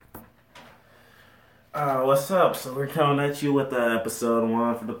What's up? So we're coming at you with the episode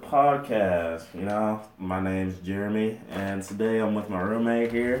one for the podcast. My name's Jeremy, and today I'm with my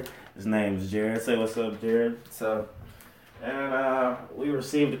roommate here. His name's Jared. Say what's up, Jared. So, And we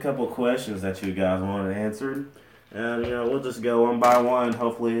received a couple questions that you guys wanted answered, and we'll just go one by one.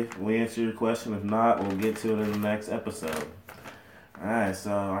 Hopefully, we answer your question. If not, we'll get to it in the next episode. All right.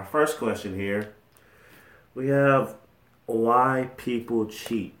 So our first question here, we have why people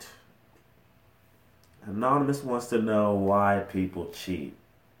cheat. Anonymous wants to know why people cheat.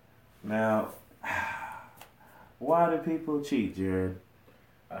 Now, why do people cheat, Jared?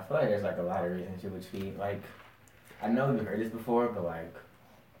 I feel like there's like a lot of reasons you would cheat. Like, I know you've heard this before, but like,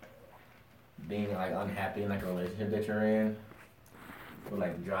 being like unhappy in like a relationship that you're in would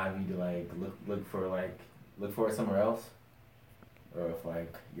like drive you to like look for it somewhere else. Or if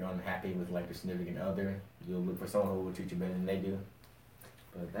like you're unhappy with like your significant other, you'll look for someone who will treat you better than they do.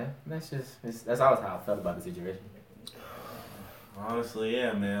 But that's always how I felt about the situation. Honestly,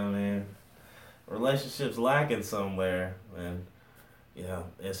 yeah, man. Relationships lacking somewhere, and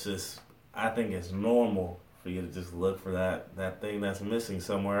it's just. I think it's normal for you to just look for that thing that's missing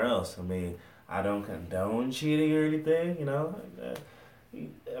somewhere else. I don't condone cheating or anything,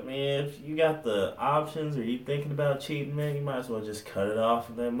 if you got the options or you thinking about cheating, man, you might as well just cut it off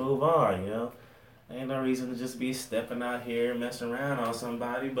and then move on. Ain't no reason to just be stepping out here messing around on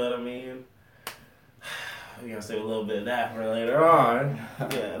somebody, but we're gonna save a little bit of that for later on.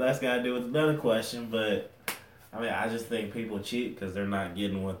 Yeah, that's got to do with another question, but I just think people cheat because they're not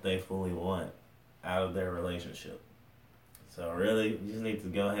getting what they fully want out of their relationship. So really, you just need to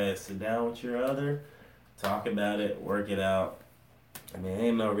go ahead, sit down with your other, talk about it, work it out.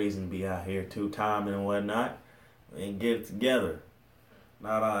 Ain't no reason to be out here two-timing and whatnot. Get it together.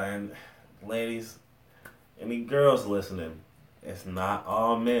 Not all, and ladies, any girls listening, it's not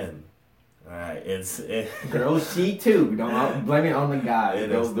all men. Alright, Girls cheat too. Don't blame it on the guy.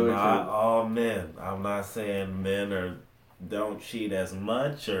 It is not all men. I'm not saying don't cheat as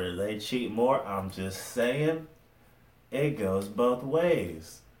much or they cheat more. I'm just saying it goes both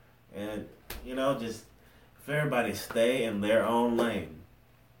ways. And just if everybody stay in their own lane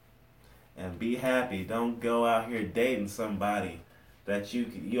and be happy, don't go out here dating somebody that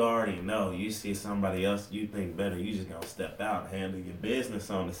you already know. You see somebody else you think better, you just gonna step out and handle your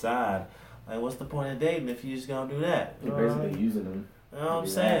business on the side. Like, what's the point of dating if you just gonna do that? You're basically using them. You know what I'm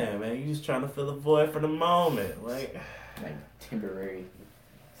saying, man? You just trying to fill the void for the moment, like temporary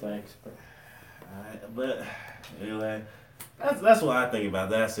sex. But anyway, that's what I think about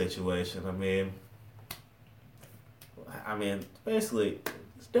that situation. Basically,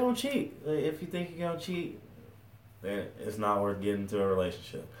 just don't cheat. Like, if you think you're gonna cheat, then it's not worth getting into a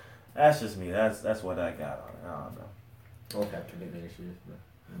relationship. That's just me. That's what I got on it. I don't know. We'll have commitment issues, but.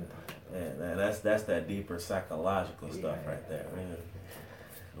 Yeah, that's that deeper psychological stuff right there. Man.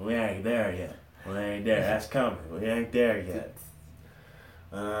 We ain't there yet. We ain't there. That's coming. We ain't there yet.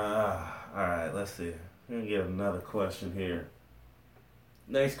 Alright, let's see. I'm going to get another question here.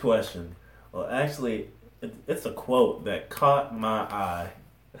 Next question. Well, actually, it's a quote that caught my eye.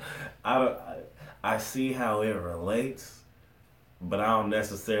 I see how it relates, but I don't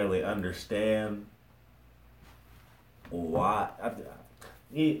necessarily understand why.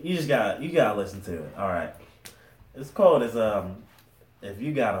 You gotta listen to it. All right. This quote is if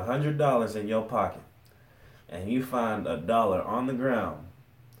you got $100 in your pocket and you find $1 on the ground,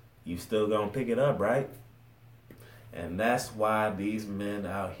 you still gonna pick it up, right? And that's why these men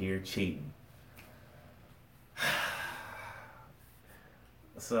out here cheating.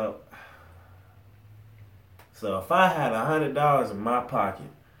 So if I had $100 in my pocket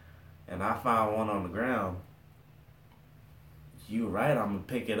and I found one on the ground, you right, I'm gonna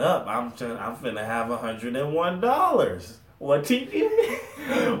pick it up. I'm finna have $101. What do you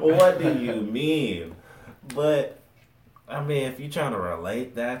mean? What do you mean? But if you're trying to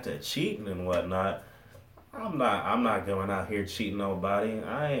relate that to cheating and whatnot, I'm not going out here cheating nobody.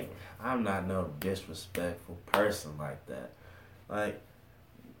 I'm not no disrespectful person like that. Like,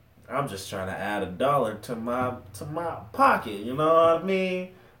 I'm just trying to add $1 to my pocket. You know what I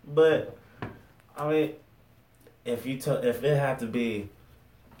mean? But if it had to be,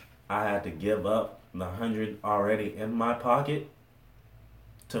 I had to give up the 100 already in my pocket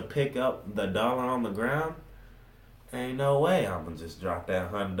to pick up the $1 on the ground. Ain't no way I'm gonna just drop that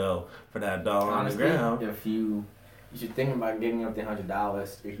 $100 for that dollar on the ground. If you should think about giving up the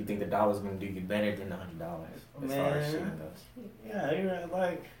 $100 if you think the dollar's gonna do you better than the $100. As far as shooting goes. Yeah, you're right.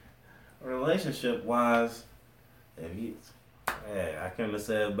 Like, relationship wise, I couldn't have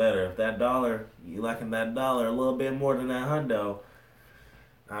said it better. If that dollar, you liking that $1 a little bit more than that $100,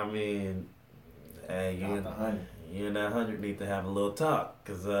 Hey, Not the 100. you and that 100 need to have a little talk,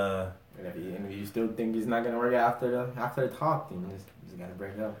 cause And if you still think he's not gonna work out after the talk, then you just gotta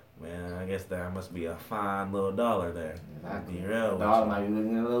break up. man, I guess there must be a fine little dollar there. Exactly. Be real with Dog you. might be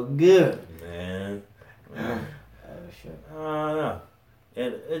looking a little good. Man. Oh shit. I don't know.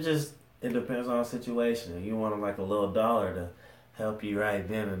 It depends on the situation. If you want like a little dollar to help you right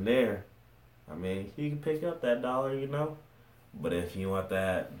then and there, I mean, you can pick up that dollar, you know. But if you want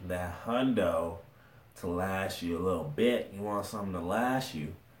that hundo to last you a little bit, you want something to last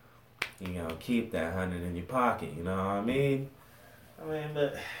you, you know, keep that 100 in your pocket. You know what I mean?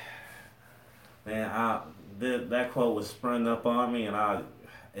 But man, that quote was sprung up on me, and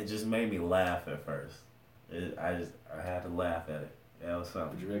it just made me laugh at first. I had to laugh at it. That was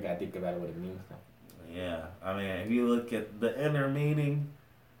something. But you really gotta think about it, what it means though. Yeah, I mean, if you look at the inner meaning,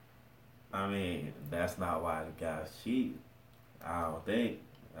 I mean, that's not why the guys cheat. I don't think.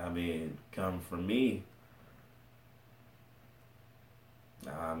 I mean, come from me.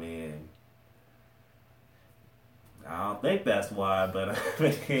 I mean, I don't think that's why, but I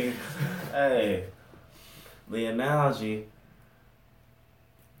mean, hey, the analogy,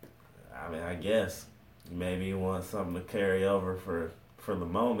 I mean, I guess maybe you want something to carry over for the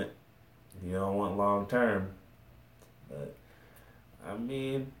moment. You don't want long term. But, I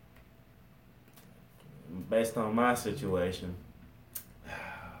mean, based on my situation,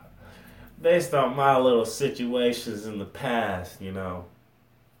 based on my little situations in the past, you know,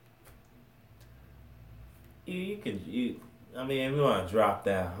 I mean, if you want to drop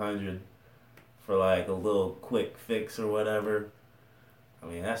that 100 for like a little quick fix or whatever, I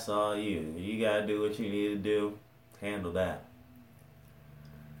mean, that's all you. You gotta do what you need to do, handle that.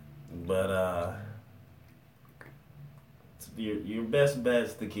 But your best bet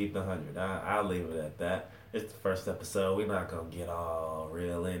is to keep the 100. I'll leave it at that. It's the first episode. We're not gonna get all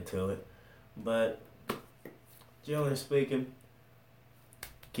real into it, but generally speaking,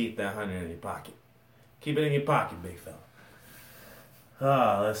 keep that 100 in your pocket. Keep it in your pocket, big fella.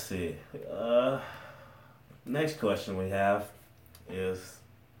 Let's see. Next question we have is,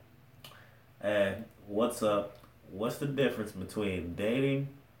 hey, what's up? What's the difference between dating,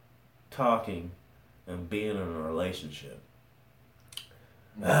 talking, and being in a relationship?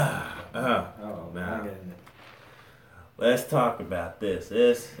 Oh, Now, my goodness. let's talk about this.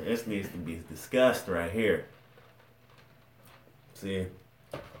 This needs to be discussed right here. See,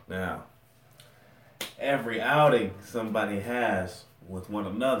 now, every outing somebody has with one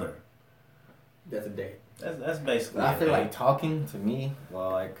another, That's a date. that's basically I a feel date. like talking to me,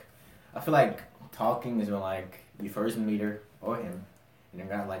 well, like, I feel like talking is when like you first meet her or him, and they're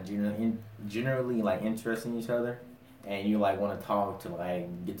got like generally like interested in each other, and you like want to talk to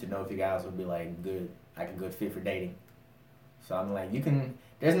like get to know if you guys would be like good, like a good fit for dating. So I'm like, you can.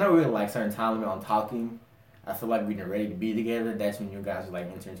 There's no real like certain time limit on talking. I feel like when you're ready to be together, that's when you guys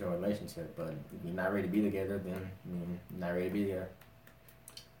like enter into a relationship. But if you're not ready to be together, then I mean, you're not ready to be together.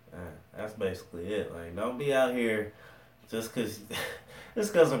 That's basically it. Like, don't be out here just cause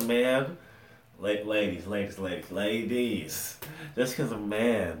a man, ladies, just cause a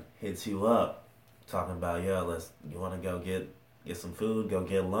man hits you up, talking about, yo, you want to go get some food, go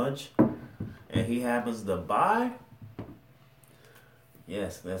get lunch, and he happens to buy.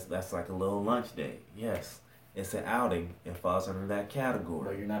 Yes, that's like a little lunch date. Yes, it's an outing. It falls under that But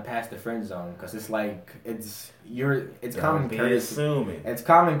category. you're not past the friend zone because it's like it's Don't common be courtesy. assuming. It's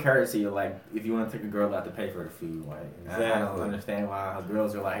common courtesy, like if you want to take a girl out to pay for the food. Like I don't Exactly. understand why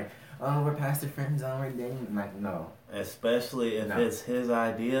girls are like, oh, we're past the friend zone, we're dating. I'm like, no. Especially if No. it's his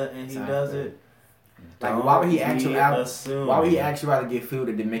idea and he Exactly. does it. Like, why would he ask you out? Assuming. Why would he ask you out to get food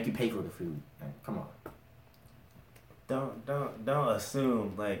and then make you pay for the food? Like, come on. Don't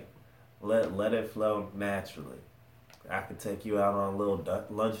assume. Like, let it flow naturally. I could take you out on a little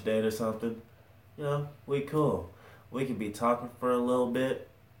lunch date or something. You know, we cool. We could be talking for a little bit.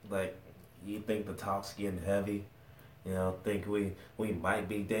 Like, you think the talk's getting heavy. You know, think we might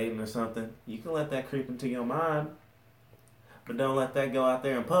be dating or something. You can let that creep into your mind, but don't let that go out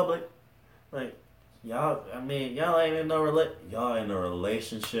there in public. Like, y'all ain't in y'all in a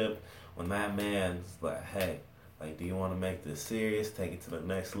relationship when that man's like, hey, like, do you want to make this serious? Take it to the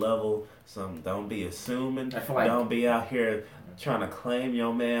next level. Don't be assuming. I feel like Don't be out here trying to claim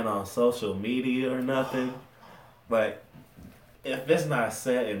your man on social media or nothing. Like, if it's not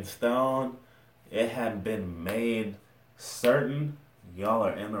set in stone, it hadn't been made certain, y'all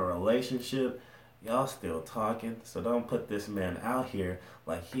are in a relationship, y'all still talking, so don't put this man out here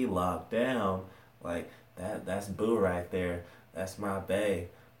like he locked down, like that's boo right there, that's my bae.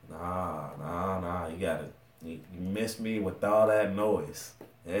 Nah, you miss me with all that noise.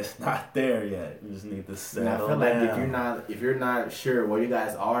 It's not there yet. You just need to And settle I feel down. like if you're not sure where you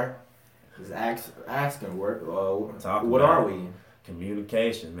guys are, just asking what Talk what about are it. we?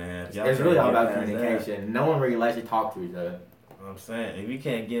 Communication, man. If y'all It's can't really all get about past communication. No one really likes to talk to each other. I'm saying, if you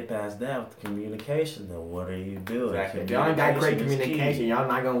can't get past that with communication, then what are you doing? Exactly. If y'all ain't got great Communication is communication, key. y'all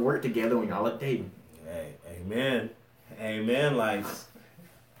not gonna work together when y'all are dating. Hey, amen. Amen, lights.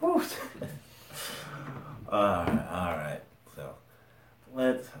 Whew. Alright. So,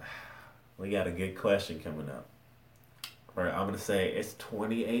 we got a good question coming up. Alright, I'm going to say it's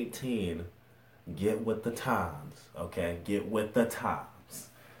 2018. Get with the times, okay? Get with the times.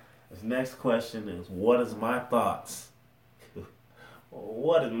 This next question is, what is my thoughts?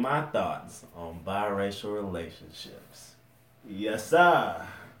 What is my thoughts on biracial relationships? Yes, sir.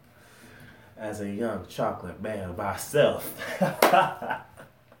 As a young chocolate man myself.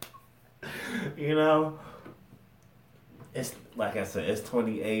 You know, it's like I said, it's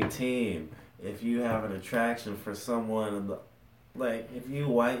 2018. If you have an attraction for someone, like if you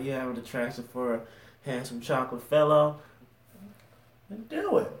white, you have an attraction for a handsome chocolate fellow, then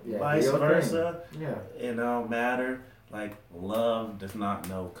do it. Yeah, Vice do your versa. thing. Yeah. It don't matter. Like love does not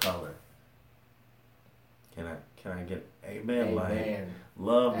know color. Can I get amen? Like Amen.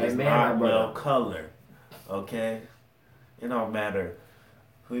 love does Amen, not my know brother. color. Okay? It don't matter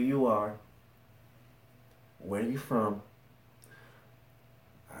who you are, where you from.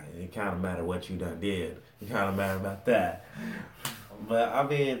 It kind of matter what you done did. It kind of matter about that. But I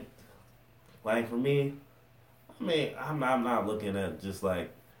mean, like for me, I'm not looking at just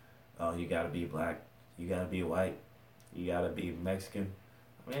like, oh, you gotta be black, you gotta be white, you gotta be Mexican.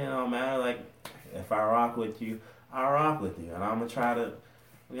 I mean, it don't matter. Like, if I rock with you, I rock with you, and I'm gonna try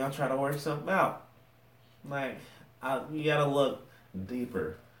to work something out. Like, you gotta look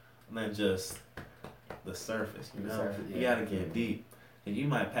deeper than just the surface. You know, Surface, you yeah. gotta get deep, and you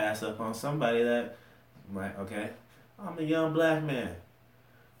might pass up on somebody that might. Okay, I'm a young black man,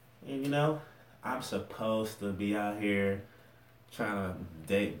 and you know, I'm supposed to be out here trying to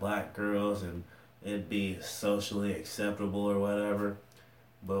date black girls and it be socially acceptable or whatever.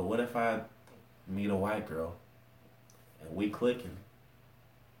 But what if I meet a white girl and we clicking,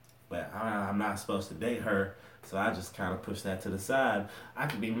 but I'm not supposed to date her, so I just kind of push that to the side. I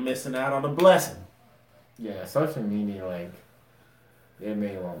could be missing out on a blessing. Yeah, social media, like, they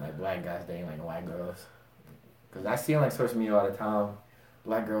made want like black guys dating like white girls. Cause I see on like social media all the time,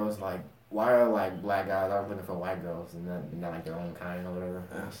 black girls like, why are like black guys always looking for white girls and not like their own kind or whatever?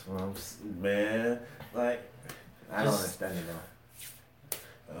 That's what man. Like, I don't understand it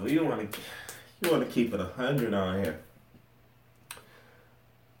though. you want to keep it 100 on here.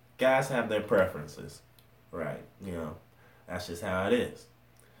 Guys have their preferences, right? You know, that's just how it is.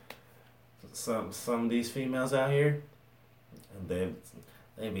 Some of these females out here, they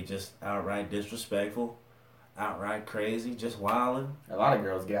be just outright disrespectful, outright crazy, just wilding. A lot of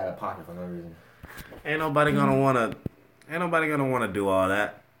girls get out of pocket for no reason. Ain't nobody gonna wanna do all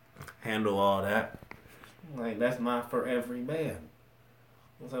that, handle all that. Like, that's not for every man.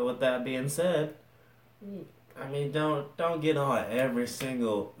 So with that being said, I mean, don't get on every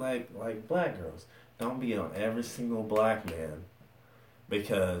single like black girls. Don't be on every single black man,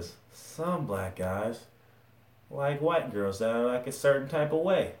 because some black guys like white girls that are like a certain type of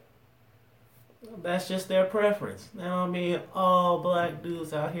way. That's just their preference. That don't mean all black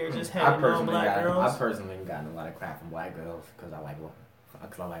dudes out here just hating on black girls. I personally gotten a lot of crap from black girls because I like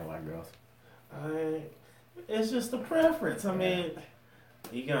white girls. It's just a preference. I mean,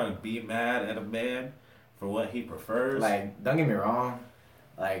 you gonna be mad at a man for what he prefers? Like, don't get me wrong.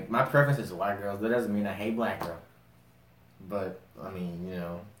 Like, my preference is white girls. That doesn't mean I hate black girls. But, I mean, you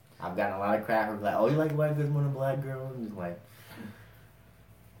know, I've gotten a lot of crap from like, oh, you like white girls more than black girls? And it's like,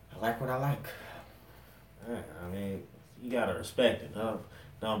 I like what I like. Yeah, I mean, you gotta respect it.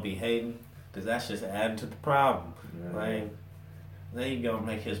 Don't be hating, because that's just adding to the problem. Yeah. Like, then you gonna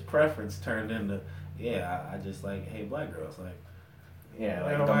make his preference turn into, I just like hate black girls. Like, Yeah,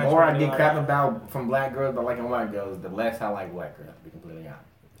 like, like, the more I get crap about from black girls but liking white girls, the less I like white girls, to be completely honest.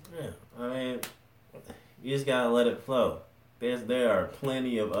 yeah, I mean, you just gotta let it flow. There are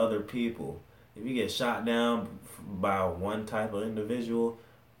plenty of other people. If you get shot down by one type of individual,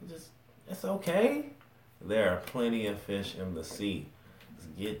 it's okay. There are plenty of fish in the sea.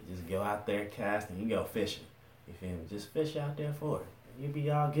 Just go out there casting. You go fishing. You feel me? Just fish out there for it. You be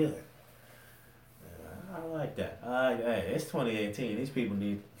all good. I like that. Hey, it's 2018. These people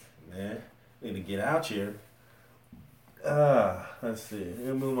need to get out here. Let's see.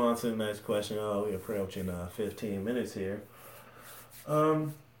 We'll move on to the next question. Oh, we're approaching 15 minutes here.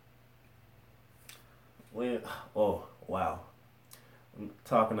 Oh wow.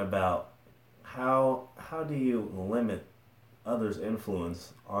 talking about how do you limit others'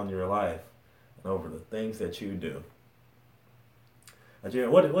 influence on your life and over the things that you do.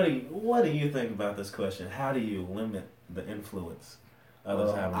 Jared, what do you think about this question? How do you limit the influence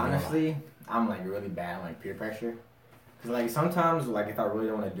others have on your life? Honestly, I'm like really bad on like peer pressure. Cause like sometimes like if I really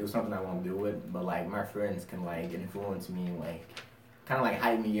don't want to do something, I won't do it. But like my friends can like influence me, like kind of like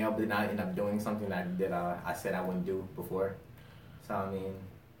hype me up, but then I end up doing something I said I wouldn't do before. So I mean,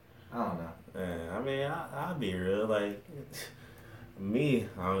 I don't know. Yeah, I mean, I'll be real. Like, me,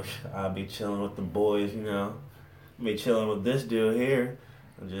 I'll be chilling with the boys, you know. Be chilling with this dude here.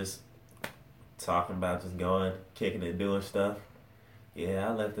 And just talking about just going, kicking it, doing stuff. Yeah,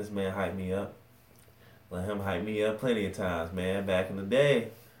 I let this man hype me up. Let him hype me up plenty of times, man. Back in the day,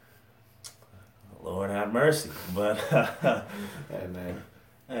 Lord have mercy. But, Yeah, man.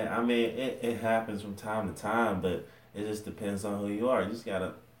 hey, I mean, it happens from time to time, but it just depends on who you are. You just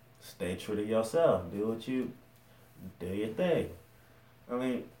gotta stay true to yourself. Do your thing. I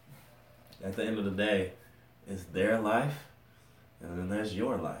mean, at the end of the day, it's their life, and then there's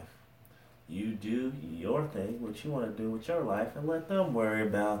your life. You do your thing, what you want to do with your life, and let them worry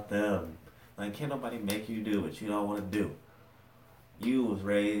about them. Like, can't nobody make you do what you don't want to do. You was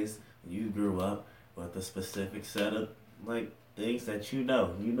raised, you grew up with a specific set of, like, things that you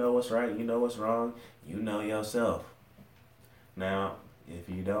know. You know what's right, you know what's wrong, you know yourself. Now, if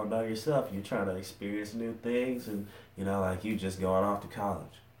you don't know yourself, you're trying to experience new things, and, you know, like you just going off to college.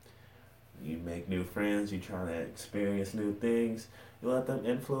 You make new friends, you trying to experience new things, you let them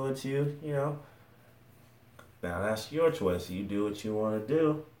influence you, you know. Now, that's your choice. You do what you want to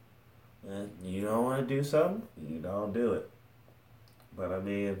do. And you don't want to do something, you don't do it. But I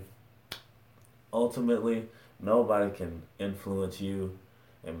mean, ultimately, nobody can influence you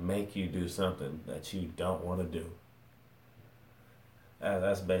and make you do something that you don't want to do.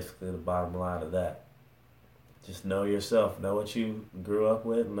 That's basically the bottom line of that. Just know yourself, know what you grew up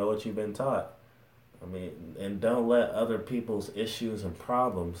with, know what you've been taught. I mean, and don't let other people's issues and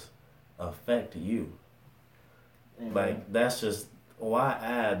problems affect you. Amen. Like, that's just, why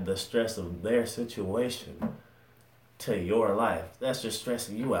add the stress of their situation to your life? That's just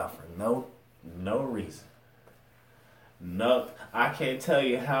stressing you out for no reason. No, I can't tell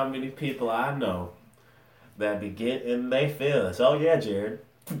you how many people I know that be getting in their feelings. Oh yeah, Jared,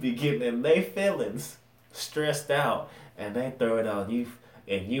 be getting in their feelings, stressed out, and they throw it on you,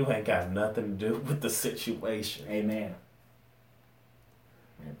 and you ain't got nothing to do with the situation. Amen.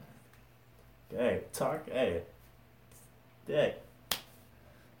 Hey, talk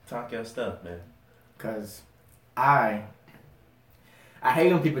your stuff, man. Cause I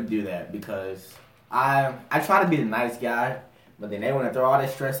hate when people do that because I try to be the nice guy, but then they want to throw all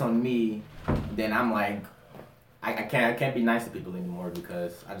that stress on me. Then I'm like, I can't be nice to people anymore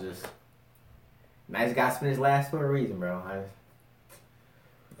because nice guys finish last for a reason, bro.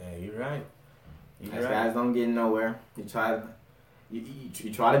 Yeah, you're right. Nice guys don't get nowhere. You try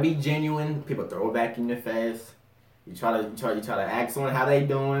to be genuine. People throw it back in your face. You try to ask someone how they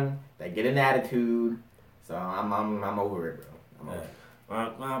doing. They get an attitude. So I'm over it, bro. I'm over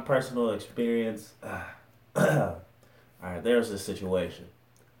it. My personal experience. All right, there's this situation.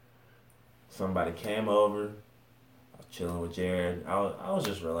 Somebody came over. I was chilling with Jared. I was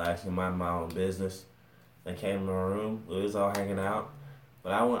just relaxing, minding my own business. They came in my room. We was all hanging out,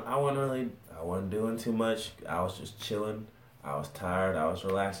 but I wasn't doing too much. I was just chilling. I was tired. I was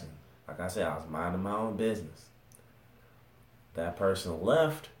relaxing. Like I said, I was minding my own business. That person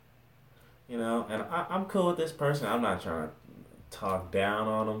left, you know, and I'm cool with this person. I'm not trying to talk down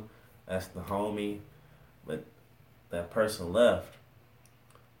on him. That's the homie. But that person left.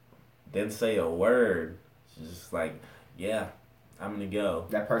 Didn't say a word. She's just like, yeah, I'm gonna go.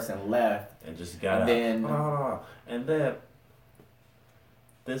 That person left. And just got and out. And then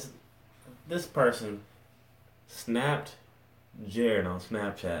this person snapped Jared on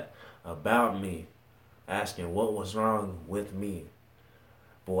Snapchat about me, asking what was wrong with me.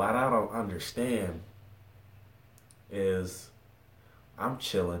 But what I don't understand is I'm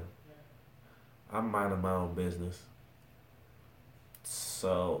chilling. I'm minding my own business.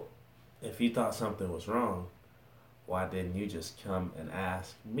 So if you thought something was wrong, why didn't you just come and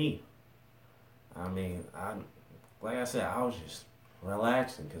ask me? I mean, like I said, I was just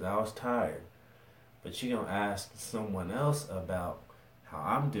relaxing because I was tired. But you gonna ask someone else about how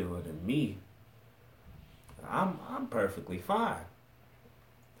I'm doing and me. I'm perfectly fine.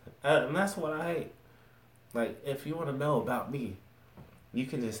 And that's what I hate. Like, if you want to know about me, you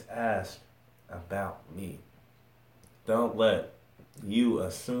can just ask about me. Don't let you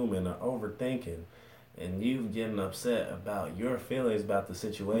assuming or overthinking and you getting upset about your feelings about the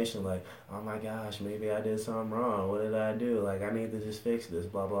situation, like, oh my gosh, maybe I did something wrong. What did I do? Like, I need to just fix this,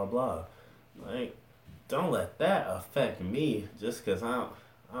 blah, blah, blah. Like, don't let that affect me just because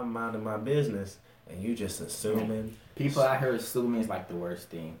I'm minding my business and you just assuming. People out here assuming is like the worst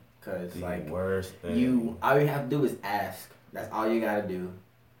thing. Because, like, worst thing. all you have to do is ask. That's all you got to do.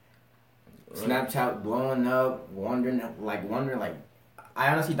 Snapchat blowing up, wondering, like, I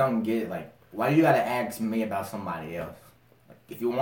honestly don't get, like, why do you gotta ask me about somebody else? Like, if you want